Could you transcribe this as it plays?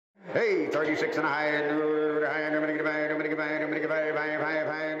36 and a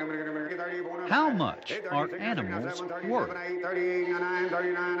How much are animals worth?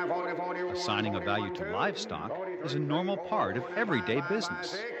 Assigning a value to livestock is a normal part of everyday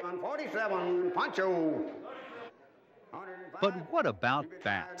business. But what about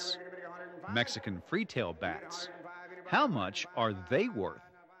bats? Mexican free-tail bats. How much are they worth?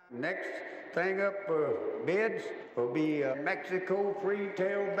 Next thing up for bids will be Mexico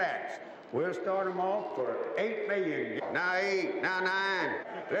free-tail bats. We'll start them off for $8 million. Now 8, now 9,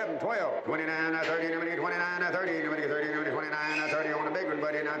 11, 12, 29, now 30, nobody get 29, now 30, nobody get 30, nobody get 29, now 30 on the big one,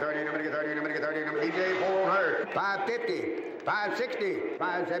 buddy, now 30, nobody get 30, nobody get 30, nobody DJ 4 on her, 550, 560,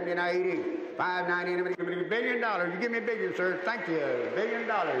 570, now 80, 590, nobody give me $1 billion. You give me $1 billion, sir. Thank you. $1 billion.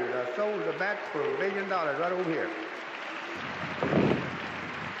 I sold the bats for $1 billion right over here.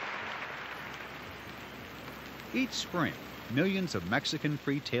 Each spring, millions of Mexican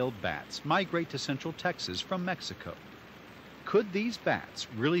free-tailed bats migrate to Central Texas from Mexico. Could these bats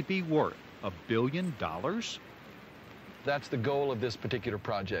really be worth $1 billion? That's the goal of this particular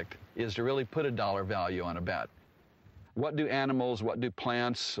project, is to really put a dollar value on a bat. What do animals, what do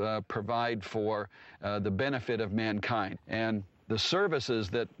plants provide for the benefit of mankind? And the services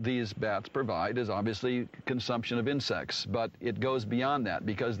that these bats provide is obviously consumption of insects, but it goes beyond that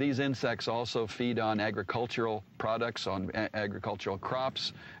because these insects also feed on agricultural products, on agricultural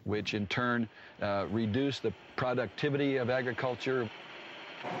crops, which in turn reduce the productivity of agriculture.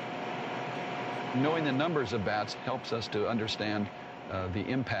 Knowing the numbers of bats helps us to understand the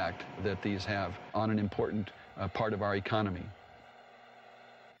impact that these have on an important part of our economy.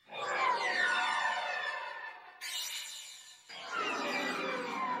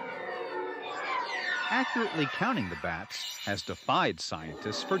 Accurately counting the bats has defied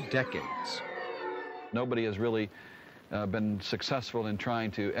scientists for decades. Nobody has really been successful in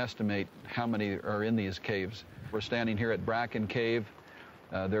trying to estimate how many are in these caves. We're standing here at Bracken Cave.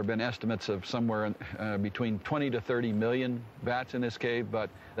 There have been estimates of somewhere between 20 to 30 million bats in this cave, but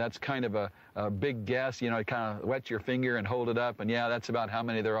that's kind of a big guess. You know, you kind of wet your finger and hold it up, and yeah, that's about how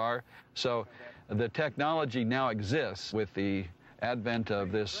many there are. So the technology now exists with the advent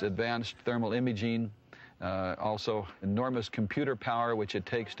of this advanced thermal imaging, also enormous computer power which it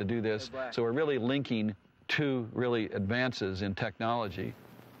takes to do this. So we're really linking two really advances in technology.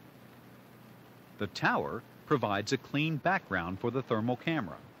 The tower provides a clean background for the thermal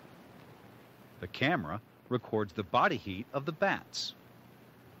camera. The camera records the body heat of the bats.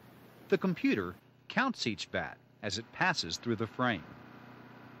 The computer counts each bat as it passes through the frame.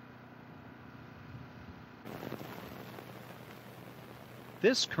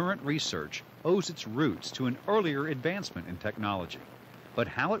 This current research owes its roots to an earlier advancement in technology, but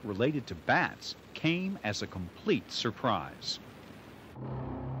how it related to bats came as a complete surprise.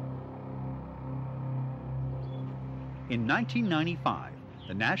 In 1995,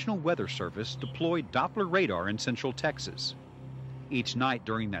 the National Weather Service deployed Doppler radar in Central Texas. Each night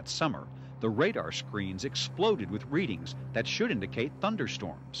during that summer, the radar screens exploded with readings that should indicate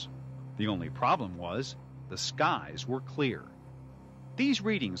thunderstorms. The only problem was the skies were clear. These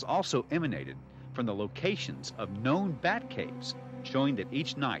readings also emanated from the locations of known bat caves, showing that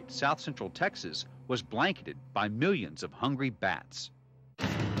each night South Central Texas was blanketed by millions of hungry bats.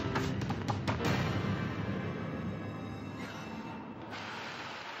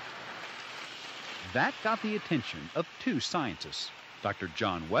 That got the attention of two scientists, Dr.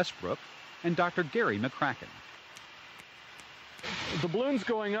 John Westbrook and Dr. Gary McCracken. The balloon's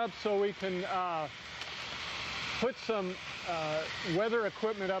going up so we can put some weather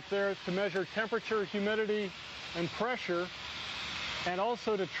equipment up there to measure temperature, humidity, and pressure, and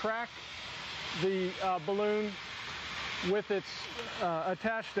also to track the balloon with its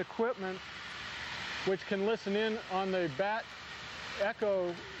attached equipment, which can listen in on the bat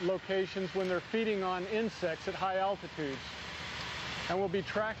echo locations when they're feeding on insects at high altitudes. And we'll be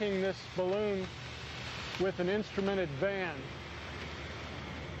tracking this balloon with an instrumented van.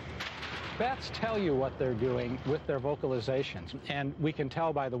 Bats tell you what they're doing with their vocalizations, and we can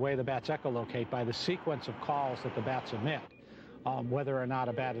tell by the way the bats echolocate by the sequence of calls that the bats emit, whether or not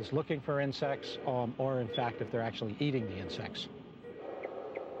a bat is looking for insects or in fact if they're actually eating the insects.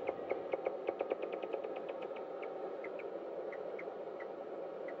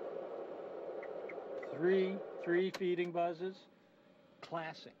 Three feeding buzzes.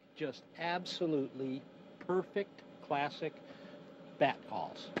 Classic, just absolutely perfect classic bat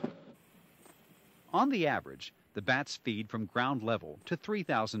calls. On the average, the bats feed from ground level to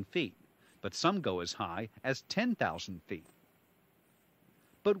 3,000 feet, but some go as high as 10,000 feet.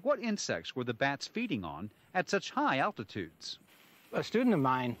 But what insects were the bats feeding on at such high altitudes? A student of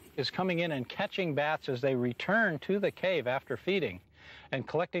mine is coming in and catching bats as they return to the cave after feeding and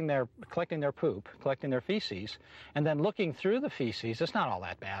collecting their poop, collecting their feces, and then looking through the feces. It's not all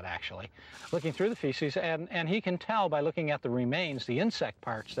that bad, actually. Looking through the feces, and he can tell by looking at the remains, the insect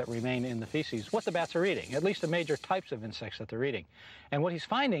parts that remain in the feces, what the bats are eating, at least the major types of insects that they're eating. And what he's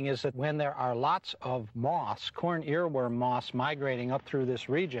finding is that when there are lots of moths, corn earworm moths, migrating up through this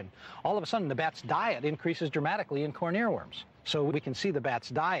region, all of a sudden the bat's diet increases dramatically in corn earworms. So we can see the bat's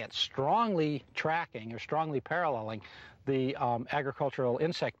diet strongly tracking or strongly paralleling the agricultural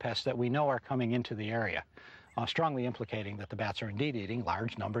insect pests that we know are coming into the area, strongly implicating that the bats are indeed eating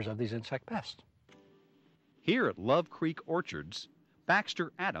large numbers of these insect pests. Here at Love Creek Orchards,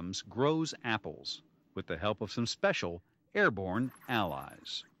 Baxter Adams grows apples with the help of some special airborne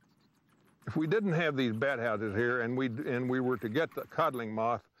allies. If we didn't have these bat houses here and we were to get the codling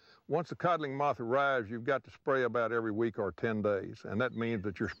moth, once the codling moth arrives, you've got to spray about every week or 10 days, and that means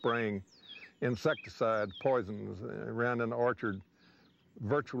that you're spraying insecticide poisons around in the orchard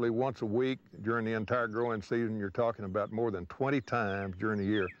virtually once a week during the entire growing season. You're talking about more than 20 times during the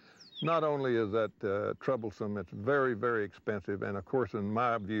year. Not only is that troublesome, it's very, very expensive, and of course, in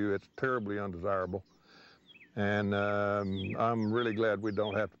my view, it's terribly undesirable. And I'm really glad we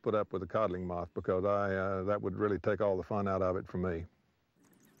don't have to put up with the codling moth, because that would really take all the fun out of it for me.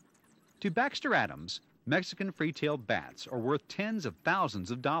 To Baxter Adams, Mexican free-tailed bats are worth tens of thousands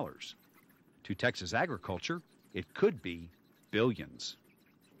of dollars. To Texas agriculture, it could be billions.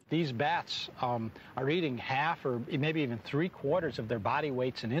 These bats are eating half or maybe even 3/4 of their body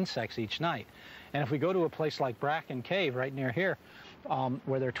weights in insects each night. And if we go to a place like Bracken Cave right near here,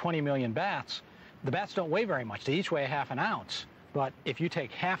 where there are 20 million bats, the bats don't weigh very much. They each weigh half an ounce. But if you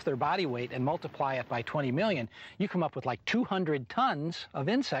take half their body weight and multiply it by 20 million, you come up with like 200 tons of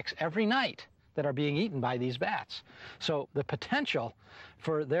insects every night that are being eaten by these bats. So the potential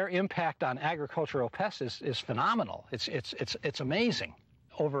for their impact on agricultural pests is phenomenal. It's amazing.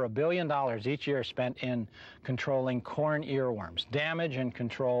 Over $1 billion each year spent in controlling corn earworms, damage and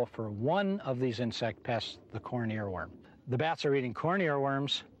control for one of these insect pests, the corn earworm. The bats are eating corn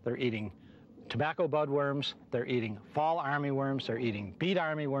earworms, they're eating tobacco budworms, they're eating fall armyworms, they're eating beet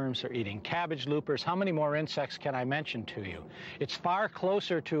armyworms, they're eating cabbage loopers. How many more insects can I mention to you? It's far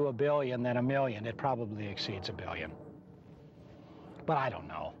closer to 1 billion than 1 million. It probably exceeds 1 billion. But I don't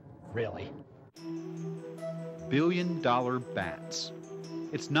know, really. Billion-dollar bats.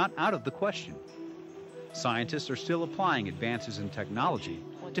 It's not out of the question. Scientists are still applying advances in technology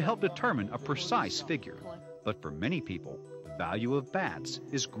to help determine a precise figure. But for many people, the value of bats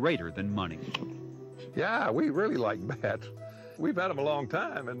is greater than money. Yeah, we really like bats. We've had them a long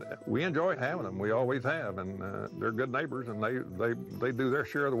time, and we enjoy having them. We always have, and they're good neighbors, and they do their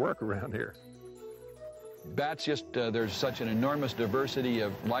share of the work around here. Bats there's such an enormous diversity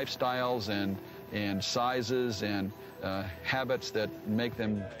of lifestyles and sizes and habits that make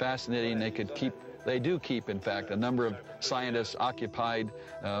them fascinating. They do keep, in fact, a number of scientists occupied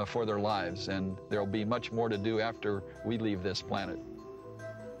for their lives, and there'll be much more to do after we leave this planet.